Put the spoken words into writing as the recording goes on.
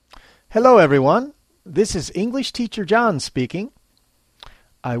Hello, everyone. This is English Teacher John speaking.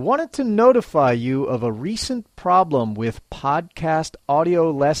 I wanted to notify you of a recent problem with podcast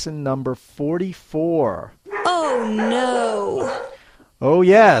audio lesson number 44. Oh, no. Oh,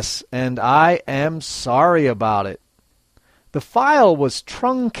 yes, and I am sorry about it. The file was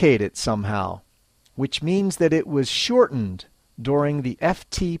truncated somehow, which means that it was shortened during the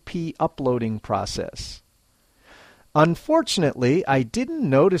FTP uploading process. Unfortunately, I didn't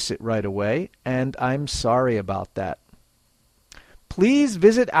notice it right away, and I'm sorry about that. Please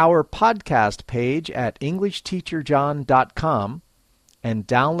visit our podcast page at EnglishTeacherJohn.com and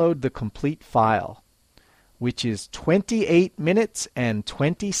download the complete file, which is 28 minutes and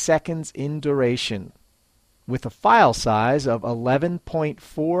 20 seconds in duration, with a file size of 11.43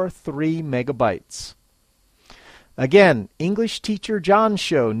 megabytes. Again, English Teacher John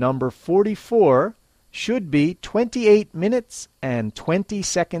Show number 44 should be 28 minutes and 20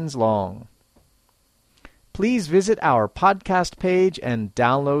 seconds long. Please visit our podcast page and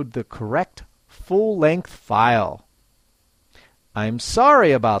download the correct full-length file. I'm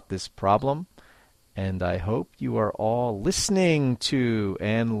sorry about this problem, and I hope you are all listening to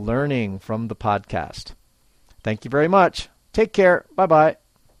and learning from the podcast. Thank you very much. Take care. Bye-bye.